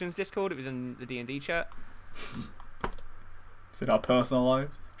suggestions Discord. It was in the D&D chat. Is it our personal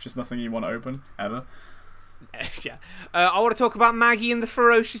lives? Which is nothing you want to open, ever. Yeah. I want to talk about Maggie and the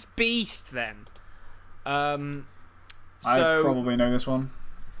Ferocious Beast, then. I probably know this one.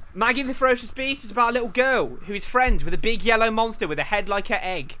 Maggie and the Ferocious Beast is about a little girl who is friends with a big yellow monster with a head like an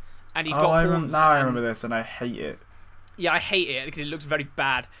egg. And he's got horns. Now I remember this, and I hate it. Yeah, I hate it because it looks very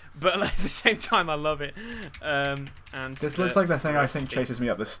bad, but like, at the same time, I love it. And This looks like the thing I think chases me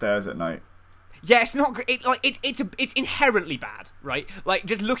up the stairs at night. Yeah, it's not. It's inherently bad, right? Like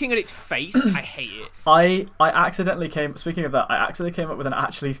just looking at its face, I hate it. I accidentally came. Speaking of that, I accidentally came up with an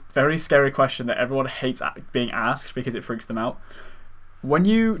actually very scary question that everyone hates being asked because it freaks them out. When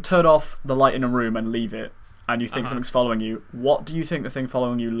you turn off the light in a room and leave it, and you think something's following you, what do you think the thing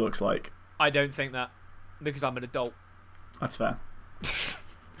following you looks like? I don't think that because I'm an adult. That's fair.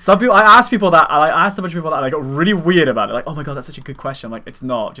 Some people, I asked people that, and I asked a bunch of people that, and I got really weird about it. Like, oh my god, that's such a good question. I'm like, it's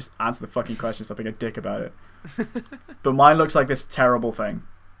not. Just answer the fucking question. Stop being a dick about it. But mine looks like this terrible thing,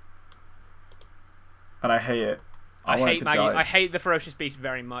 and I hate it. I want it to Maggie. die. I hate the ferocious beast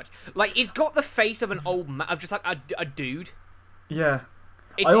very much. Like, it's got the face of an old man, of just like a dude. Yeah.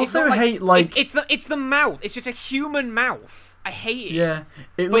 It's, I also hate like it's the mouth. It's just a human mouth. I hate it. Yeah.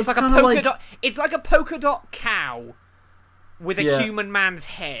 It But looks it's like a kind of polka like dot. It's like a polka dot cow with a human man's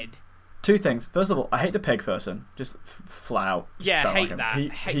head. two things. First of all, I hate the pig person. Just flat out. Just Yeah, don't hate like him.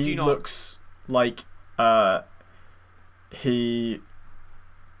 that. He Do not. looks like he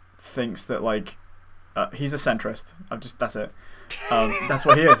thinks that like he's a centrist. That's it. That's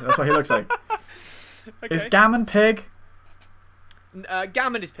what he is. That's what he looks like. Okay. Is Gammon pig?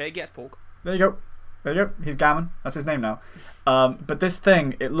 Gammon is pig. Yes, pork. There you go. There you go. He's Gammon. That's his name now. But this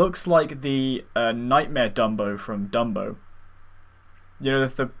thing, it looks like the Nightmare Dumbo from Dumbo. You know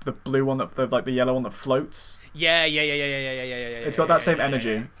the blue one like the yellow one that floats. Yeah. It's got that same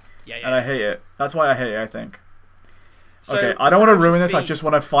energy, Yeah. and I hate it. That's why I hate it. I think. So, Okay, I don't want to ruin this. I Beast- just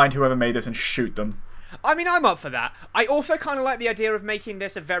want to find whoever made this and shoot them. I mean, I'm up for that. I also kind of like the idea of making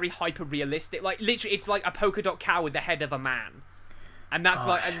this a very hyper-realistic, like literally, it's like a polka dot cow with the head of a man, and that's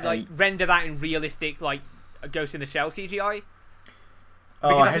like render that in realistic, like a Ghost in the Shell CGI.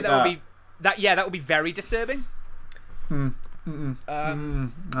 Because I think that would be that would be very disturbing. I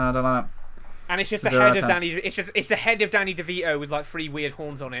don't know. And it's just the 0 head out of of 10. Danny. It's the head of Danny DeVito with like 3 weird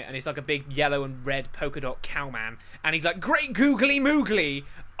horns on it, and it's like a big yellow and red polka dot cowman, and he's like, "Great googly moogly,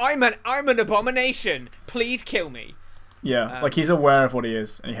 I'm an abomination. Please kill me." Yeah, like he's aware of what he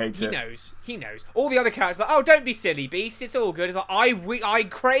is and he hates it. He knows. All the other characters are like, "Oh, don't be silly, Beast. It's all good." It's like, I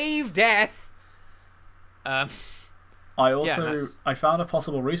crave death. I also I found a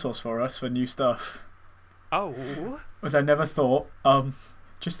possible resource for us for new stuff, Oh. which I never thought.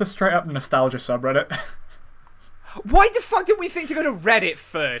 Just the straight up nostalgia subreddit. Why the fuck did we think to go to Reddit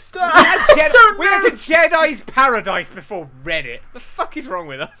first? We don't went to Jedi's Paradise before Reddit. The fuck is wrong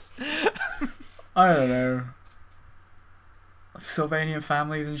with us? I don't know. Sylvanian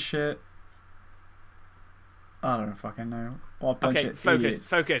families and shit. I don't fucking know. What a bunch of idiots.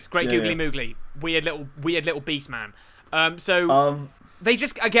 Focus. Great Yeah, googly moogly. Weird little beast man. They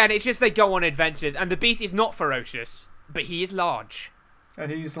just, again, it's just they go on adventures, and the beast is not ferocious, but he is large. And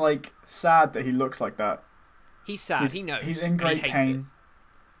he's like sad that he looks like that. He's sad. He knows. He's in and great he hates pain.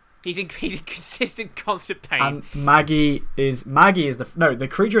 it. He's in consistent, constant pain. And Maggie is the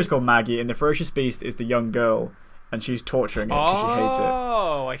creature is called Maggie, and the ferocious beast is the young girl, and she's torturing it because she hates it.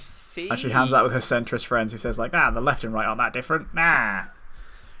 Oh, I see. And she hands out with her centrist friends, who says like, "Nah, the left and right aren't that different." Nah.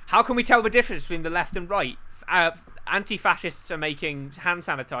 How can we tell the difference between the left and right? Anti-fascists are making hand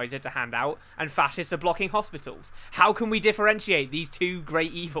sanitizer to hand out, and fascists are blocking hospitals. How can we differentiate these two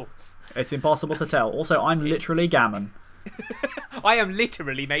great evils? It's impossible to tell. Also, I'm literally Gammon. I am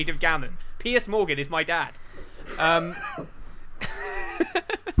literally made of gammon. Piers Morgan is my dad.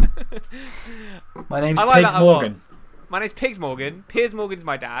 My name's I like Pigs that a lot. Morgan. My name's Pigs Morgan. Piers Morgan's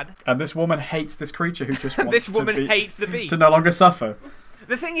my dad. And this woman hates this creature who just wants This woman hates the beast. to no longer suffer.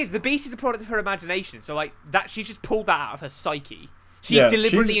 The thing is, the beast is a product of her imagination. So, like, that she's just pulled that out of her psyche. She's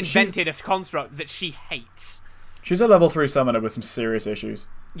deliberately invented a construct that she hates. She's a level 3 summoner with some serious issues.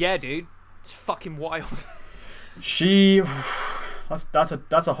 Yeah, dude. It's fucking wild. That's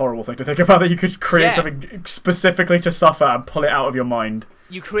a horrible thing to think about, that you could create something specifically to suffer and pull it out of your mind.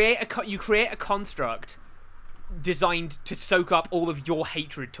 You create a construct designed to soak up all of your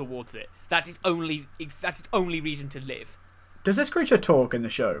hatred towards it. That's its only reason to live. Does this creature talk in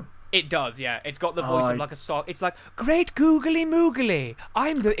the show? It does, yeah. It's got the voice of like a song. It's like, "Great googly moogly,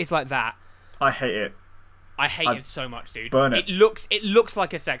 it's like that. I hate it. I hate it so much, dude. Burn it. It looks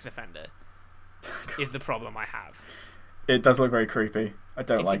like a sex offender. Is the problem I have. It does look very creepy. I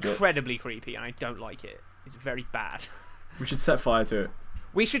don't like it. It's incredibly creepy, and I don't like it. It's very bad. We should set fire to it.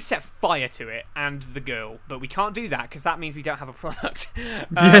 We should set fire to it and the girl, but we can't do that because that means we don't have a product. Yeah,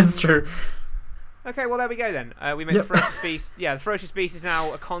 it's true. Okay, well, there we go then. We made the Ferocious Beast. Yeah, the Ferocious Beast is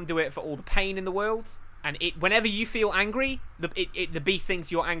now a conduit for all the pain in the world. And whenever you feel angry, the beast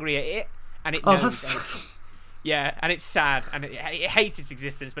thinks you're angry at it, and it knows. Yeah, and it's sad, and it hates its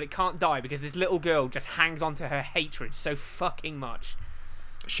existence, but it can't die because this little girl just hangs on to her hatred so fucking much.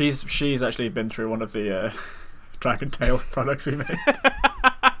 She's actually been through one of the Dragon Tail products we made.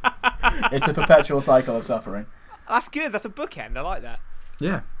 It's a perpetual cycle of suffering. That's good. That's a bookend. I like that.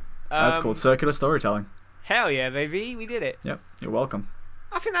 Yeah, that's called circular storytelling. Hell yeah, baby. We did it. Yep, you're welcome.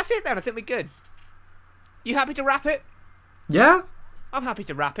 I think that's it then. I think we're good. You happy to wrap it? Yeah? I'm happy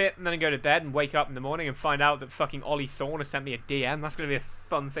to wrap it and then go to bed and wake up in the morning and find out that fucking Ollie Thorne has sent me a DM. That's going to be a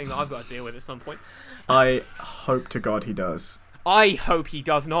fun thing that I've got to deal with at some point. I hope to God he does. I hope he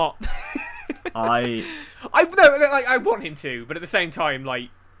does not. I want him to, but at the same time, like,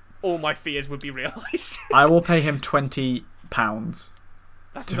 all my fears would be realised. I will pay him £20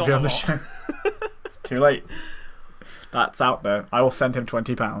 That's to not be on a the lot. show. It's too late. That's out there. I will send him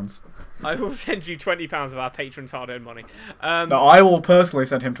 £20. I will send you £20 of our patrons' hard-earned money. No, I will personally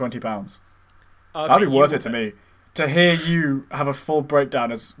send him £20. Okay, That'd be worth it to me. To hear you have a full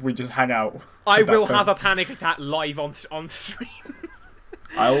breakdown as we just hang out. I will have a panic attack live on stream.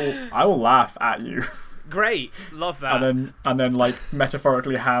 I will laugh at you. Great, love that. And then like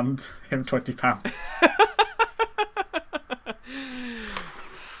metaphorically hand him £20.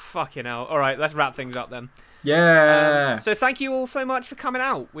 Fucking hell. Alright, let's wrap things up then. Yeah. So thank you all so much for coming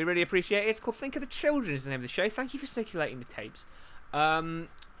out. We really appreciate it. It's called Think of the Children is the name of the show. Thank you for circulating the tapes. And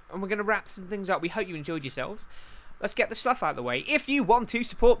we're going to wrap some things up. We hope you enjoyed yourselves. Let's get the stuff out of the way. If you want to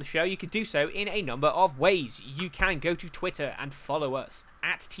support the show, you can do so in a number of ways. You can go to Twitter and follow us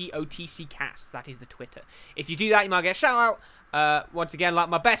at TOTCcast. That is the Twitter. If you do that, you might get a shout out. Once again, like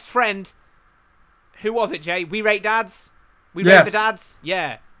my best friend. Who was it, Jay? We Rate Dads? We Rate the Dads?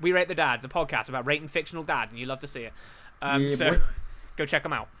 Yeah. We Rate the Dads, a podcast about rating fictional dad, and you love to see it. So go check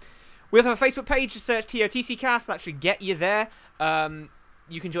them out. We also have a Facebook page. Just search TOTCcast. That should get you there.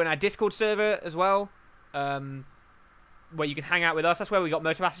 You can join our Discord server as well, where you can hang out with us. That's where we got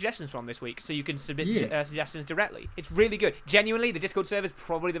most of our suggestions from this week. So you can submit suggestions directly. It's really good. Genuinely, the Discord server is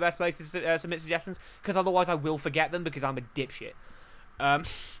probably the best place to submit suggestions, because otherwise I will forget them because I'm a dipshit.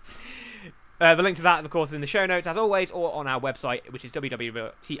 The link to that, of course, is in the show notes, as always, or on our website, which is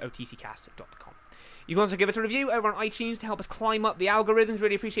www.totccast.com. You can also give us a review over on iTunes to help us climb up the algorithms.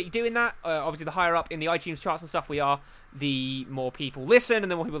 Really appreciate you doing that. Obviously, the higher up in the iTunes charts and stuff we are, the more people listen,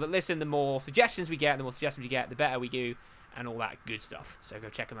 and the more people that listen, the more suggestions we get, and the more suggestions you get, the better we do, and all that good stuff. So go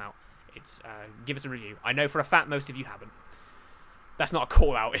check them out. Give us a review. I know for a fact most of you haven't. That's not a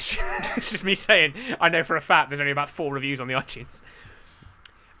call out. It's just me saying I know for a fact there's only about 4 reviews on the iTunes.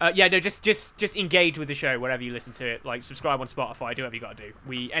 Just engage with the show wherever you listen to it. Like, subscribe on Spotify, do whatever you got to do.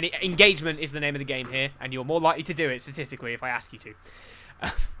 Engagement is the name of the game here, and you're more likely to do it statistically if I ask you to.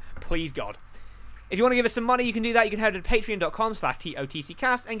 Please God. If you want to give us some money, you can do that. You can head to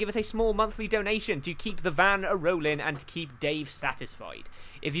patreon.com/TOTCcast and give us a small monthly donation to keep the van a-rolling and to keep Dave satisfied.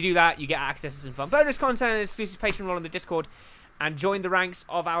 If you do that, you get access to some fun bonus content and exclusive Patreon role on the Discord, and join the ranks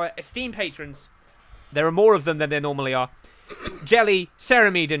of our esteemed patrons. There are more of them than there normally are. Jelly,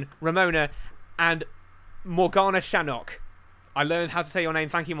 Sarah Meaden, Ramona, and Morgana Shannock. I learned how to say your name.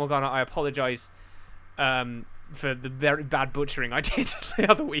 Thank you, Morgana. I apologise for the very bad butchering I did the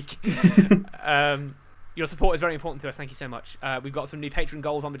other week. Your support is very important to us. Thank you so much. We've got some new patron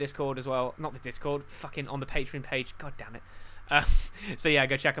goals on the Discord as well. Not the Discord, fucking on the Patreon page. God damn it. So yeah,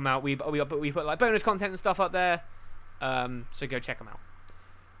 go check them out. We put like bonus content and stuff up there. So go check them out.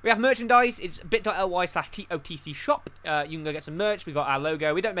 We have merchandise. It's bit.ly/TOTC shop. You can go get some merch. We got our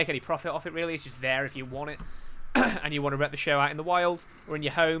logo. We don't make any profit off it, really. It's just there if you want it. And you want to rep the show out in the wild or in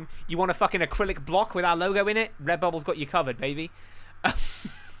your home. You want a fucking acrylic block with our logo in it? Redbubble's got you covered, baby.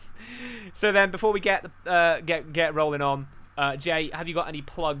 So then, before we get rolling on, Jay, have you got any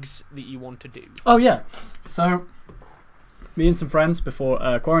plugs that you want to do? Oh, yeah. So, me and some friends,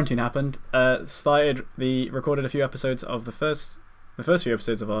 before quarantine happened, recorded a few episodes of the first few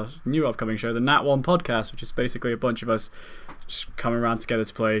episodes of our new upcoming show, the Nat One podcast, which is basically a bunch of us just coming around together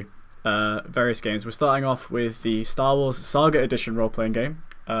to play various games. We're starting off with the Star Wars Saga Edition role-playing game,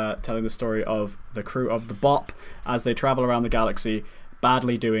 telling the story of the crew of the Bop as they travel around the galaxy,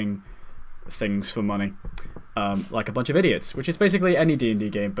 badly doing things for money, like a bunch of idiots, which is basically any D&D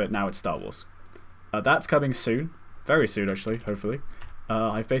game, but now it's Star Wars. That's coming soon, very soon actually, hopefully.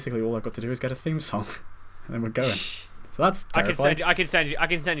 Basically all I've got to do is get a theme song, and then we're going. So that's terrifying. I can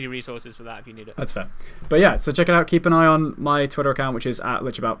send you resources for that if you need it. That's fair. But yeah, so check it out. Keep an eye on my Twitter account, which is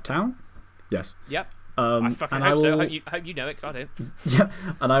 @LitchAboutTown. Yes. Yep. I fucking hope so. I hope you know it, because I don't. Yeah,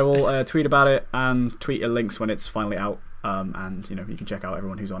 and I will tweet about it and tweet your links when it's finally out. And you can check out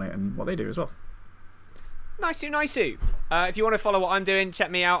everyone who's on it and what they do as well. Nice. If you want to follow what I'm doing, check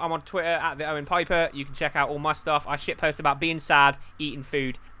me out. I'm on Twitter at the Owen Piper. You can check out all my stuff. I shitpost about being sad, eating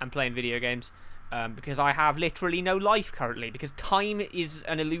food, and playing video games. Because I have literally no life currently. Because time is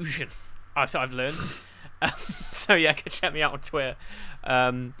an illusion, as I've learned. So yeah, check me out on Twitter.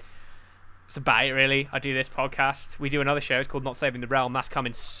 That's about it, really. I do this podcast. We do another show. It's called Not Saving the Realm. That's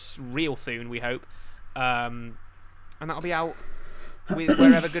coming real soon, we hope. And that'll be out with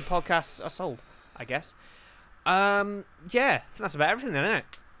wherever good podcasts are sold, I guess. Yeah, that's about everything then, isn't it?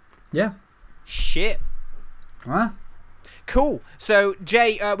 Yeah. Shit. Huh? Cool. So,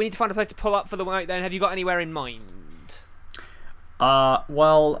 Jay, we need to find a place to pull up for the night then. Have you got anywhere in mind?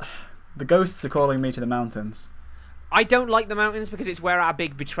 Well, the ghosts are calling me to the mountains. I don't like the mountains because it's where our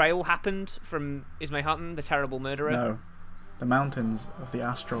big betrayal happened from Ismay Hutton, the terrible murderer. No. The mountains of the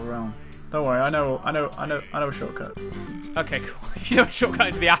astral realm. Don't worry, I know a shortcut. Okay, cool. If you know a shortcut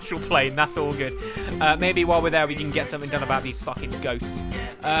into the astral plane, that's all good. Maybe while we're there, we can get something done about these fucking ghosts.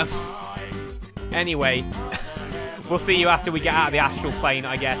 Anyway, we'll see you after we get out of the astral plane,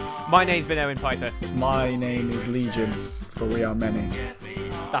 I guess. My name's been Owen Piper. My name is Legion, for we are many.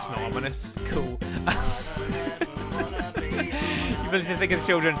 That's not ominous. Cool. You've been listening to Think of the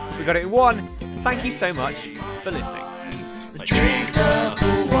Children. We got it in one. Thank you so much for listening. Drink the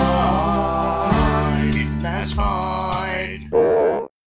wine, that's fine.